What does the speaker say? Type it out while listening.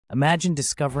Imagine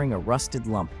discovering a rusted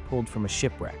lump pulled from a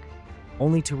shipwreck,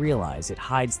 only to realize it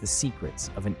hides the secrets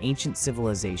of an ancient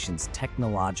civilization's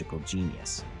technological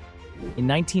genius. In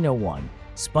 1901,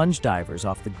 sponge divers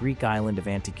off the Greek island of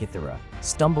Antikythera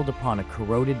stumbled upon a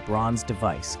corroded bronze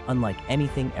device unlike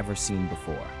anything ever seen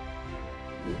before.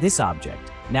 This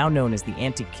object, now known as the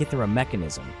Antikythera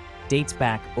mechanism, dates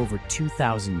back over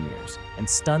 2,000 years and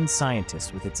stunned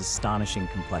scientists with its astonishing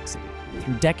complexity.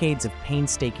 Through decades of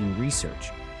painstaking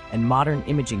research and modern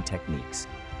imaging techniques,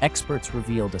 experts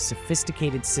revealed a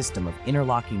sophisticated system of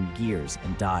interlocking gears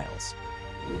and dials.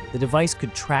 The device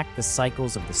could track the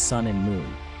cycles of the sun and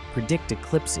moon, predict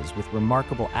eclipses with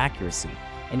remarkable accuracy,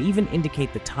 and even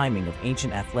indicate the timing of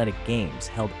ancient athletic games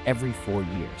held every 4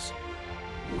 years.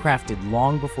 Crafted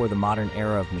long before the modern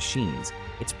era of machines,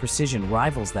 its precision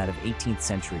rivals that of 18th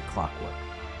century clockwork.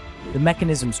 The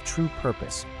mechanism's true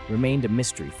purpose remained a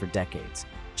mystery for decades,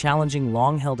 challenging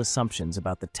long-held assumptions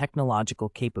about the technological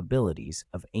capabilities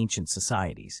of ancient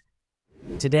societies.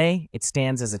 Today, it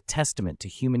stands as a testament to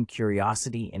human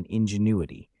curiosity and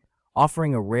ingenuity,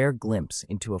 offering a rare glimpse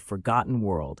into a forgotten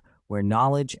world where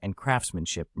knowledge and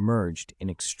craftsmanship merged in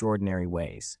extraordinary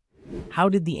ways. How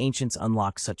did the ancients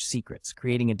unlock such secrets,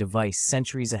 creating a device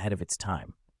centuries ahead of its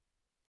time?